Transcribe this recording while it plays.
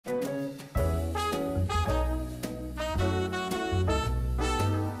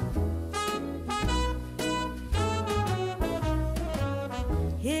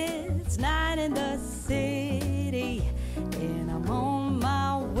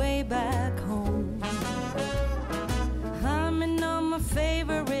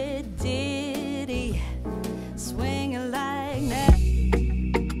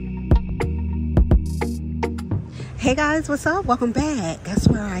Hey guys, what's up? Welcome back. Guess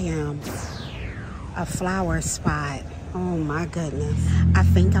where I am? A flower spot. Oh my goodness. I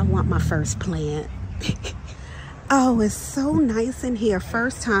think I want my first plant. Oh, it's so nice in here.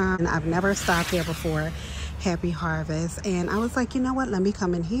 First time. I've never stopped here before. Happy harvest. And I was like, you know what? Let me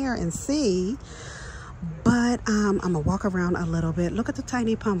come in here and see. But I'm gonna walk around a little bit. Look at the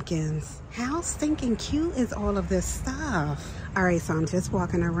tiny pumpkins. How stinking cute is all of this stuff? All right, so I'm just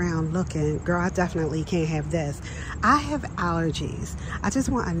walking around looking. Girl, I definitely can't have this. I have allergies. I just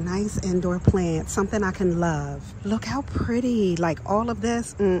want a nice indoor plant, something I can love. Look how pretty, like all of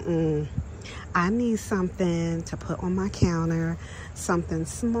this. I need something to put on my counter, something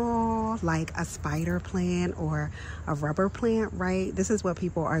small like a spider plant or a rubber plant, right? This is what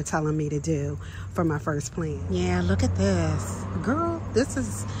people are telling me to do for my first plant. Yeah, look at this. Girl, this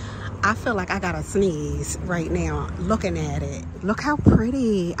is, I feel like I gotta sneeze right now looking at it. Look how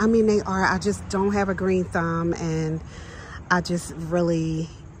pretty. I mean, they are. I just don't have a green thumb, and I really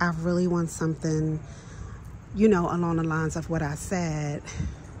want something, you know, along the lines of what I said.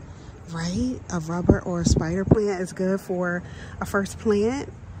 Right? A rubber or a spider plant is good for a first plant.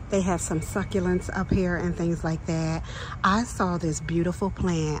 They have some succulents up here and things like that. I saw this beautiful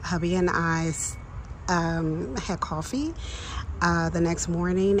plant. Hubby and I had coffee the next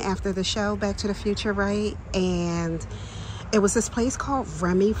morning after the show, Back to the Future, right? And it was this place called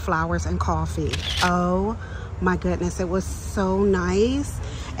Remy Flowers and Coffee. Oh my goodness, it was so nice.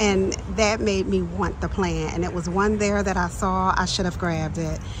 And that made me want the plant. And it was one there that I saw. I should have grabbed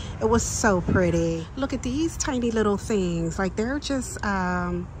it. It was so pretty. Look at these tiny little things. Like they're just,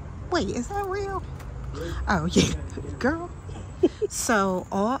 wait, is that real? Oh yeah, girl. So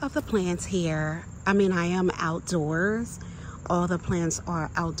all of the plants here, I mean, I am outdoors. All the plants are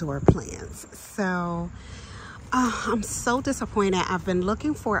outdoor plants. So I'm so disappointed. I've been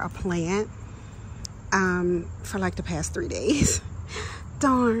looking for a plant for like the past 3 days.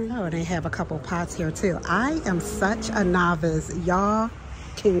 Darn. Oh, they have a couple pots here too. I am such a novice. Y'all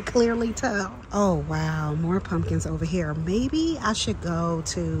can clearly tell. Oh, wow. More pumpkins over here. Maybe I should go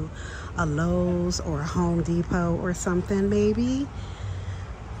to a Lowe's or a Home Depot or something, maybe.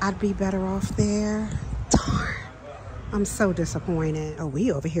 I'd be better off there. Darn. I'm so disappointed. Oh,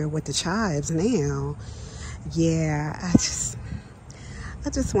 we over here with the chives now. Yeah, I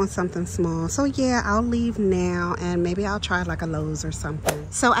just want something small. So yeah, I'll leave now and maybe I'll try like a Lowe's or something.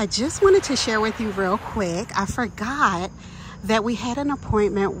 So I just wanted to share with you real quick. I forgot that we had an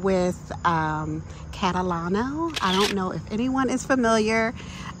appointment with Catalano. I don't know if anyone is familiar,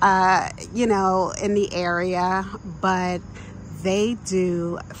 you know, in the area, but they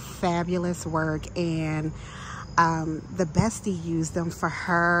do fabulous work, and the bestie used them for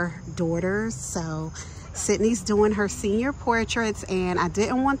her daughters. So Sydney's doing her senior portraits, and I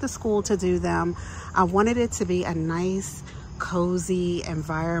didn't want the school to do them. I wanted it to be a nice, cozy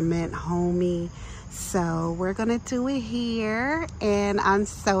environment, homey. So we're gonna do it here, and I'm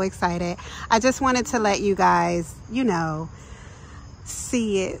so excited. I just wanted to let you guys, you know,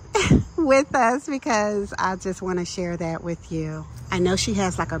 see it with us because I just want to share that with you. I know she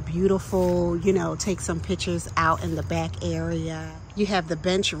has like a beautiful, you know, take some pictures out in the back area. You have the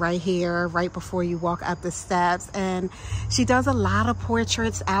bench right here, right before you walk up the steps. And she does a lot of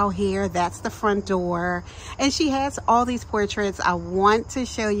portraits out here. That's the front door. And she has all these portraits. I want to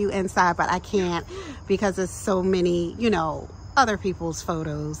show you inside, but I can't because there's so many, you know, other people's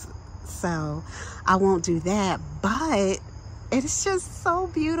photos. So I won't do that. But it's just so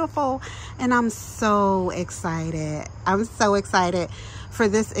beautiful. And I'm so excited. I'm so excited for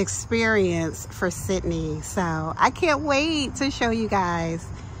this experience for Sydney. So I can't wait to show you guys.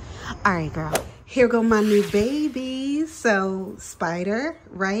 All right, girl. Here go my new baby. So Spider,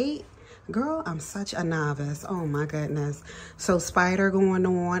 right? Girl, I'm such a novice. Oh my goodness. So Spider going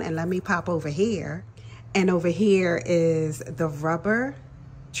on, and let me pop over here. And over here is the rubber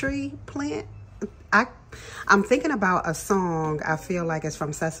tree plant. I'm thinking about a song, I feel like it's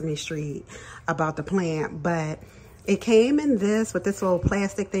from Sesame Street, about the plant, but it came in this with this little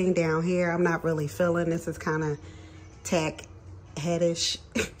plastic thing down here. I'm not really feeling this. Is kind of tack headish.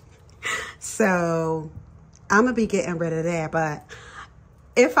 So I'm gonna be getting rid of that. But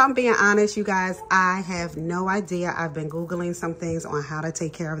if I'm being honest, you guys, I have no idea. I've been Googling some things on how to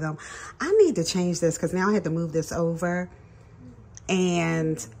take care of them. I need to change this because now I have to move this over,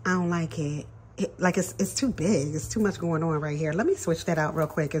 and I don't like it. Like it's too big. It's too much going on right here. Let me switch that out real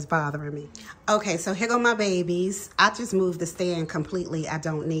quick. It's bothering me. Okay, so here go my babies. I just moved the stand completely. I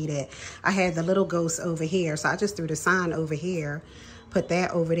don't need it. I had the little ghost over here, so I just threw the sign over here, put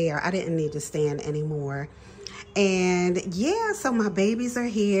that over there. I didn't need the stand anymore. And yeah, so my babies are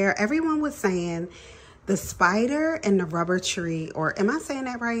here. Everyone was saying the spider and the rubber tree, or am I saying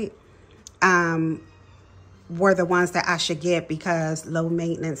that right? Were the ones that I should get because low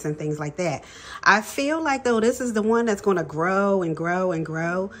maintenance and things like that. I feel like though this is the one that's going to grow and grow and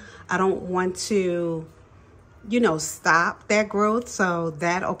grow. I don't want to, you know, stop that growth. So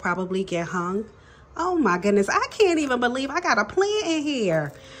that'll probably get hung. Oh my goodness. I can't even believe I got a plant in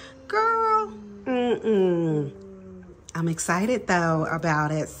here. Girl. I'm excited though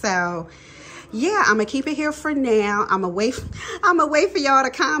about it. So yeah, I'm gonna keep it here for now. I'm gonna wait for y'all to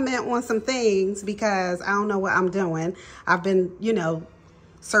comment on some things because I don't know what I'm doing. I've been, you know,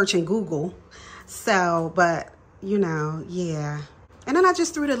 searching Google. So, but you know, yeah. And then I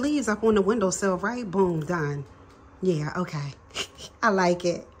just threw the leaves up on the windowsill, right? Boom, done. Yeah, okay. I like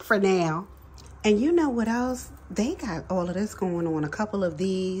it for now. And you know what else? They got all of this going on. A couple of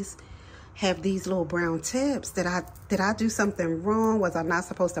these have these little brown tips. Did I do something wrong? Was I not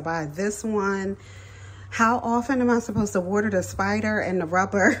supposed to buy this one? How often am I supposed to water the spider and the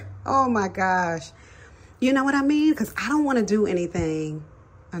rubber? Oh my gosh. You know what I mean? Because I don't want to do anything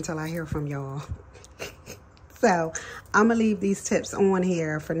until I hear from y'all. So I'm gonna leave these tips on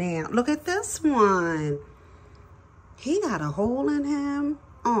here for now. Look at this one. He got a hole in him.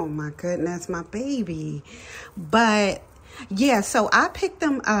 Oh my goodness, my baby. But yeah, so I picked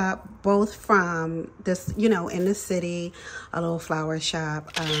them up both from this, you know, in the city, a little flower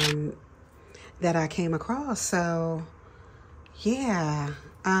shop that I came across. So yeah,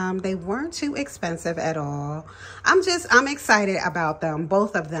 they weren't too expensive at all. I'm excited about them,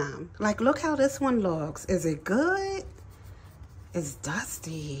 both of them. Like, look how this one looks. Is it good? It's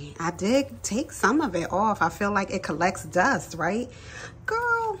dusty. I did take some of it off. I feel like it collects dust, right?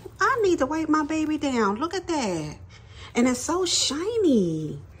 Girl, I need to wipe my baby down. Look at that. And it's so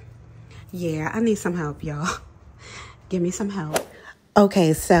shiny. Yeah, I need some help, y'all. Give me some help.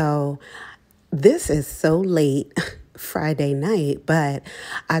 Okay, so this is so late Friday night, but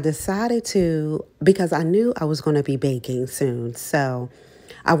I decided to, because I knew I was going to be baking soon. So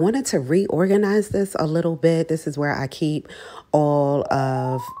I wanted to reorganize this a little bit. This is where I keep all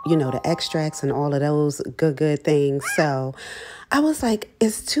of, you know, the extracts and all of those good things. So I was like,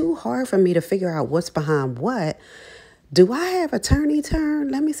 it's too hard for me to figure out what's behind what. Do I have a turny turn?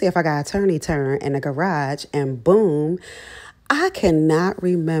 Let me see if I got a turny turn in the garage, and boom, I cannot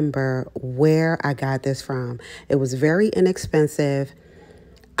remember where I got this from. It was very inexpensive.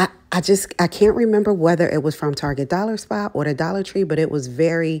 I can't remember whether it was from Target Dollar Spot or the Dollar Tree, but it was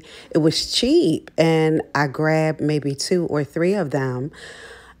cheap. And I grabbed maybe 2 or 3 of them.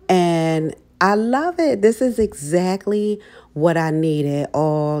 And I love it. This is exactly what I needed.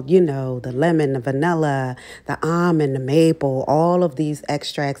 All, you know, the lemon, the vanilla, the almond, the maple, all of these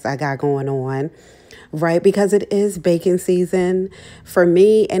extracts I got going on. Right, because it is baking season for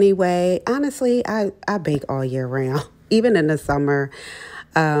me anyway. Honestly, I bake all year round, even in the summer,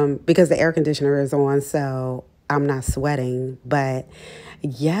 because the air conditioner is on, so I'm not sweating. But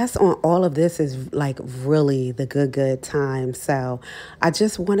yes, on all of this is like really the good time. So I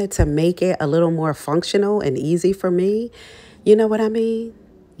just wanted to make it a little more functional and easy for me. You know what I mean?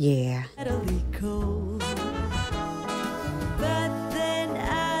 Yeah.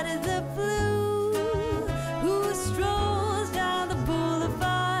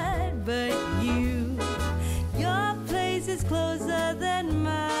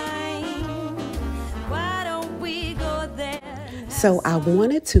 So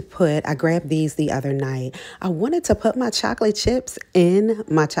I grabbed these the other night. I wanted to put my chocolate chips in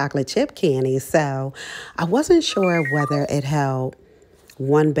my chocolate chip candy. So I wasn't sure whether it held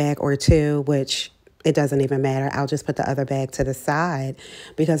 1 bag or 2, which it doesn't even matter. I'll just put the other bag to the side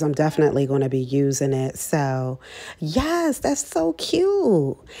because I'm definitely going to be using it. So yes, that's so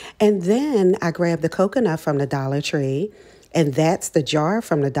cute. And then I grabbed the coconut from the Dollar Tree, and that's the jar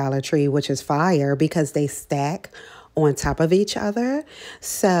from the Dollar Tree, which is fire because they stack on top of each other.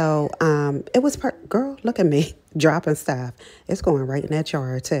 So it was girl, look at me dropping stuff. It's going right in that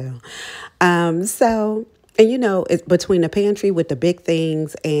jar too. So, and you know, it's between the pantry with the big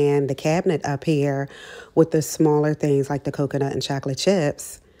things and the cabinet up here with the smaller things like the coconut and chocolate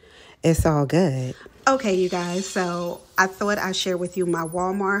chips, it's all good. Okay, you guys, so I thought I'd share with you my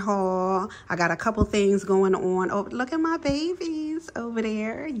Walmart haul. I got a couple things going on. Oh, look at my babies over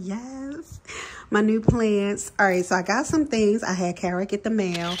there. Yes, my new plants. All right, so I got some things. I had Kara get the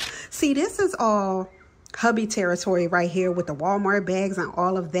mail. See, this is all hubby territory right here with the Walmart bags and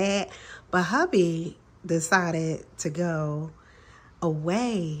all of that. But hubby decided to go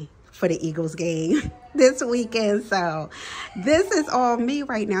away for the Eagles game this weekend. So this is all me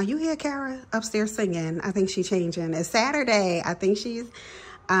right now. You hear Kara upstairs singing. I think she's changing. It's Saturday. I think she's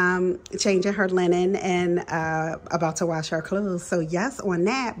changing her linen and about to wash her clothes. So yes on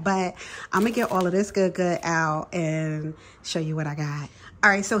that, but I'm gonna get all of this good out and show you what I got. All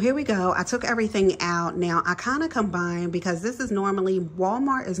right, so here we go. I took everything out. Now I kind of combined because this is normally,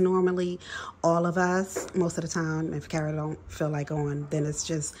 Walmart is normally all of us most of the time. If Kara don't feel like going, then it's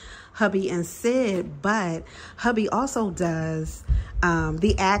just hubby and Sid. But hubby also does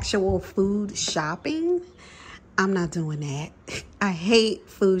the actual food shopping. I'm not doing that. I hate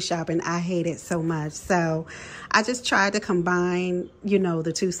food shopping. I hate it so much. So I just tried to combine, you know,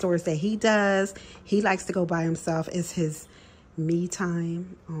 the two stores that he does. He likes to go by himself. It's his me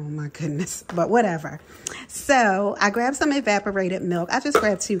time. Oh my goodness, but whatever. So I grabbed some evaporated milk. I just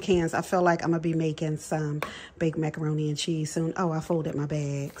grabbed 2 cans. I feel like I'm gonna be making some baked macaroni and cheese soon. Oh, I folded my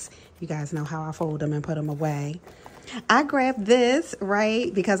bags. You guys know how I fold them and put them away. I grabbed this,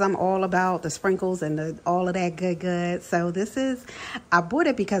 right, because I'm all about the sprinkles and all of that good. So this is, I bought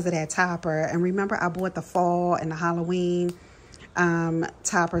it because of that topper. And remember, I bought the fall and the Halloween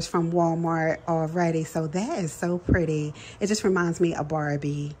toppers from Walmart already. So that is so pretty. It just reminds me of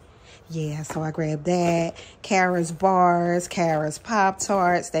Barbie. Yeah, so I grabbed that. Kara's bars, Kara's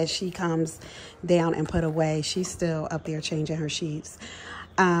Pop-Tarts that she comes down and put away. She's still up there changing her sheets.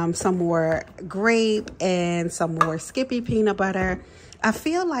 Some more grape and some more Skippy peanut butter. I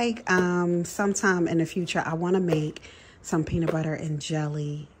feel like sometime in the future I want to make some peanut butter and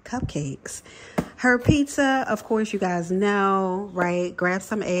jelly cupcakes. Her pizza, of course, you guys know, right? Grab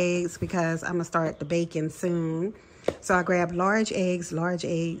some eggs because I'm going to start the baking soon. So I grabbed large eggs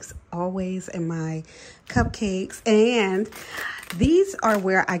always in my cupcakes. And these are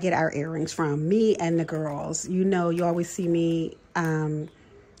where I get our earrings from, me and the girls. You know, you always see me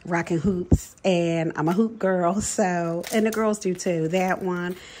rocking hoops, and I'm a hoop girl, so, and the girls do too, that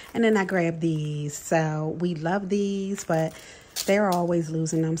one. And then I grabbed these. So we love these, but they're always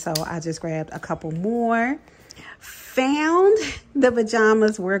losing them, so I just grabbed a couple more. Found the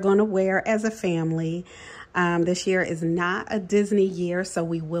pajamas we're going to wear as a family. This year is not a Disney year, so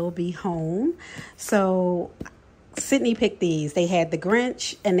we will be home. So Sydney picked these. They had the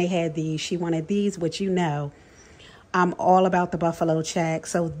Grinch and they had these. She wanted these, which you know, I'm all about the buffalo check.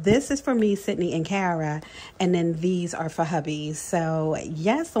 So this is for me, Sydney, and Kara. And then these are for hubby. So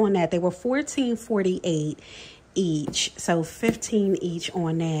yes, on that. They were $14.48 each. So $15 each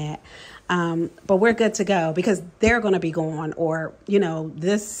on that. But we're good to go because they're going to be gone, or, you know,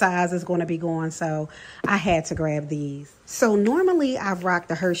 this size is going to be gone. So I had to grab these. So normally I've rocked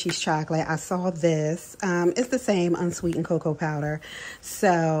the Hershey's chocolate. I saw this. It's the same unsweetened cocoa powder.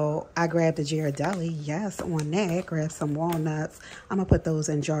 So I grabbed the Ghirardelli. Yes, on that. Grab some walnuts. I'm going to put those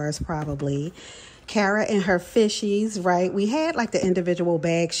in jars probably. Kara and her fishies, right? We had like the individual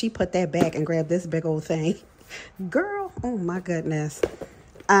bags. She put that back and grabbed this big old thing. Girl, oh my goodness.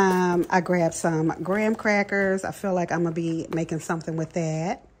 I grabbed some graham crackers. I feel like I'm going to be making something with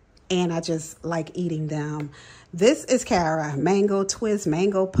that. And I just like eating them. This is Kara. Mango twist,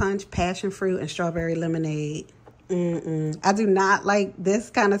 mango punch, passion fruit, and strawberry lemonade. I do not like this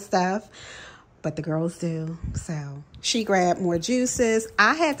kind of stuff, but the girls do. So she grabbed more juices.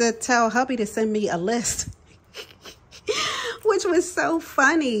 I had to tell hubby to send me a list, which was so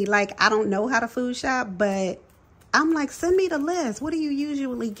funny. Like, I don't know how to food shop, but I'm like, send me the list. What do you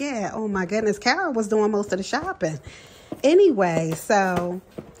usually get? Oh my goodness. Kara was doing most of the shopping. Anyway, so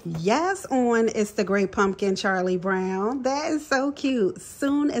yes, on it's the Great Pumpkin Charlie Brown. That is so cute.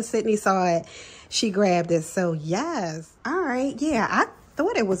 Soon as Sydney saw it, she grabbed it. So yes. All right. Yeah, I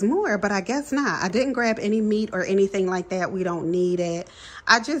thought it was more, but I guess not. I didn't grab any meat or anything like that. We don't need it.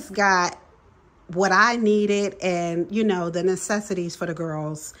 I just got what I needed and, you know, the necessities for the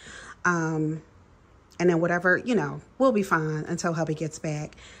girls. And then whatever, you know, we'll be fine until hubby gets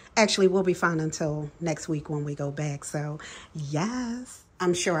back. Actually, we'll be fine until next week when we go back. So, yes.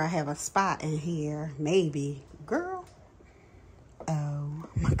 I'm sure I have a spot in here. Maybe. Girl. Oh,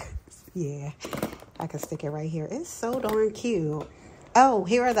 my goodness. Yeah. I can stick it right here. It's so darn cute. Oh,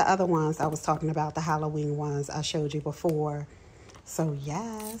 here are the other ones I was talking about. The Halloween ones I showed you before. So,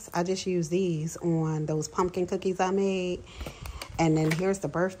 yes. I just used these on those pumpkin cookies I made. And then here's the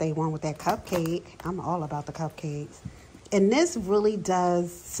birthday one with that cupcake. I'm all about the cupcakes. And this really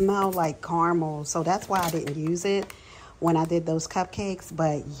does smell like caramel. So that's why I didn't use it when I did those cupcakes.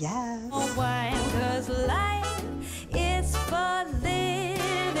 But yes. Because life is for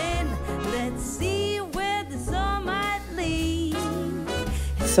living. Let's see where this all might lead.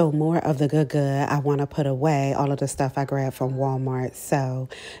 So more of the good I want to put away, all of the stuff I grabbed from Walmart. So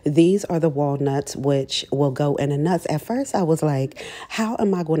these are the walnuts, which will go in the nuts. At first I was like, how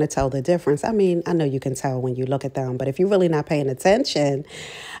am I going to tell the difference? I mean, I know you can tell when you look at them, but if you're really not paying attention.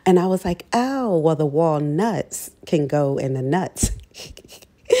 And I was like, oh, well, the walnuts can go in the nuts.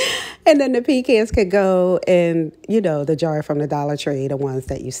 And then the pecans could go in, you know, the jar from the Dollar Tree, the ones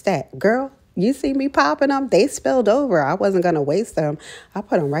that you stack. Girl, you see me popping them? They spilled over. I wasn't going to waste them. I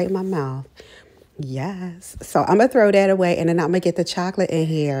put them right in my mouth. Yes. So I'm going to throw that away, and then I'm going to get the chocolate in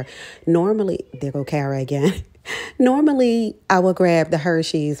here. Normally, there go Kara again. Normally, I would grab the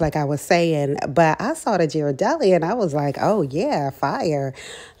Hershey's like I was saying, but I saw the Ghirardelli, and I was like, oh, yeah, fire.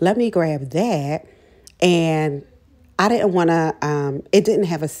 Let me grab that. And I didn't want to, it didn't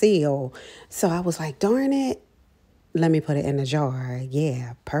have a seal. So I was like, darn it. Let me put it in a jar.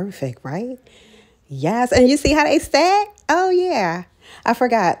 Yeah, perfect, right? Yes. And you see how they stack? Oh, yeah. I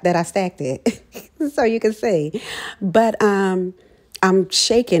forgot that I stacked it. So you can see. But I'm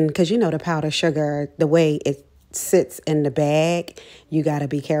shaking because, you know, the powdered sugar, the way it sits in the bag, you got to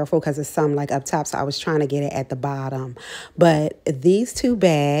be careful because it's some like up top. So I was trying to get it at the bottom. But these two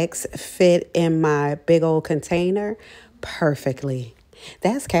bags fit in my big old container perfectly.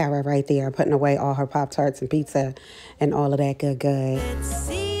 That's Kara right there, putting away all her Pop-Tarts and pizza and all of that good. Let's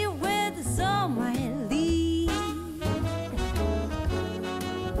see where the sun might lead.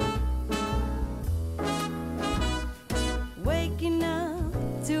 Waking up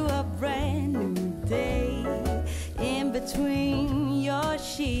to a brand new day in between your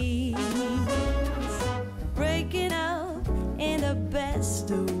sheets. Breaking up in the best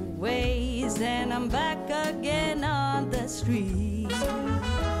of ways, and I'm back again on the street.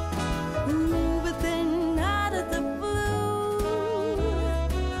 But then out of the blue,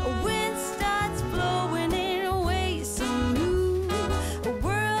 a wind starts blowing in ways so new. A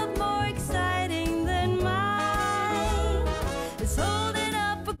world more exciting than mine is holding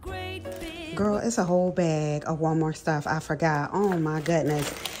up a great big... Girl, it's a whole bag of Walmart stuff I forgot. Oh my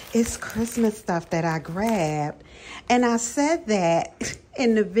goodness. It's Christmas stuff that I grabbed. And I said that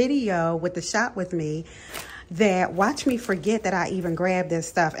in the video with the shop with me, that watch me forget that I even grabbed this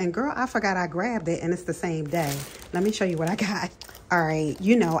stuff. And girl, I forgot I grabbed it, and it's the same day. Let me show you what I got. All right,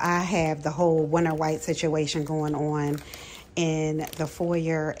 you know I have the whole winter white situation going on in the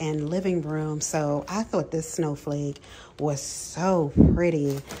foyer and living room. So I thought this snowflake was so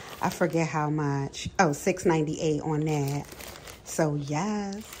pretty. I forget how much. Oh, $6.98 on that. So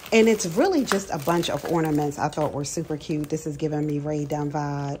yes. And it's really just a bunch of ornaments I thought were super cute. This is giving me Ray Dunn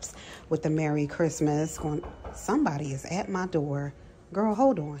vibes with the Merry Christmas. Somebody is at my door. Girl,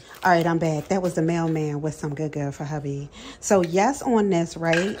 hold on. All right, I'm back. That was the mailman with some good for hubby. So yes on this,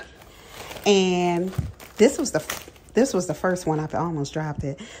 right? And this was the first one. I almost dropped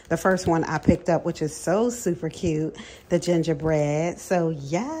it. The first one I picked up, which is so super cute. The gingerbread. So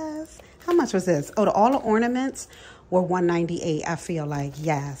yes. How much was this? Oh, all the ornaments were $1.98, I feel like.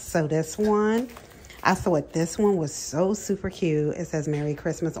 Yes. So this one, I thought this one was so super cute. It says Merry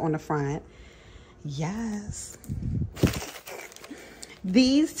Christmas on the front. Yes.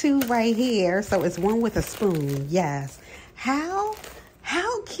 These two right here. So it's one with a spoon. Yes. How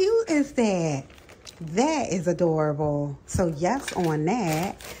cute is that? That is adorable. So yes on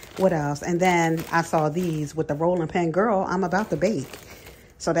that. What else? And then I saw these with the rolling pin. Girl, I'm about to bake.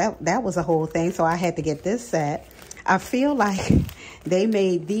 So that was a whole thing. So I had to get this set. I feel like they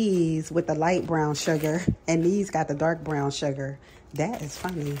made these with the light brown sugar, and these got the dark brown sugar. That is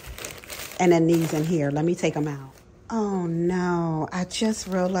funny. And then these in here. Let me take them out. Oh, no. I just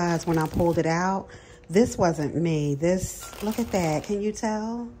realized when I pulled it out, this wasn't me. Look at that. Can you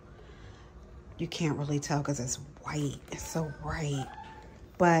tell? You can't really tell because it's white. It's so bright.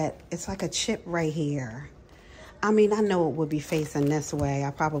 But it's like a chip right here. I mean, I know it would be facing this way. I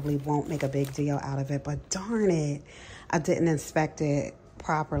probably won't make a big deal out of it, but darn it, I didn't inspect it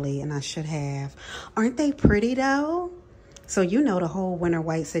properly, and I should have. Aren't they pretty, though? So you know the whole winter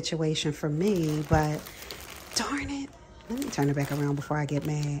white situation for me, but darn it. Let me turn it back around before I get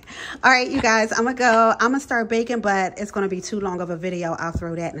mad. All right, you guys, I'm going to go. I'm going to start baking, but it's going to be too long of a video. I'll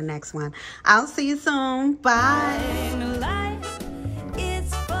throw that in the next one. I'll see you soon. Bye.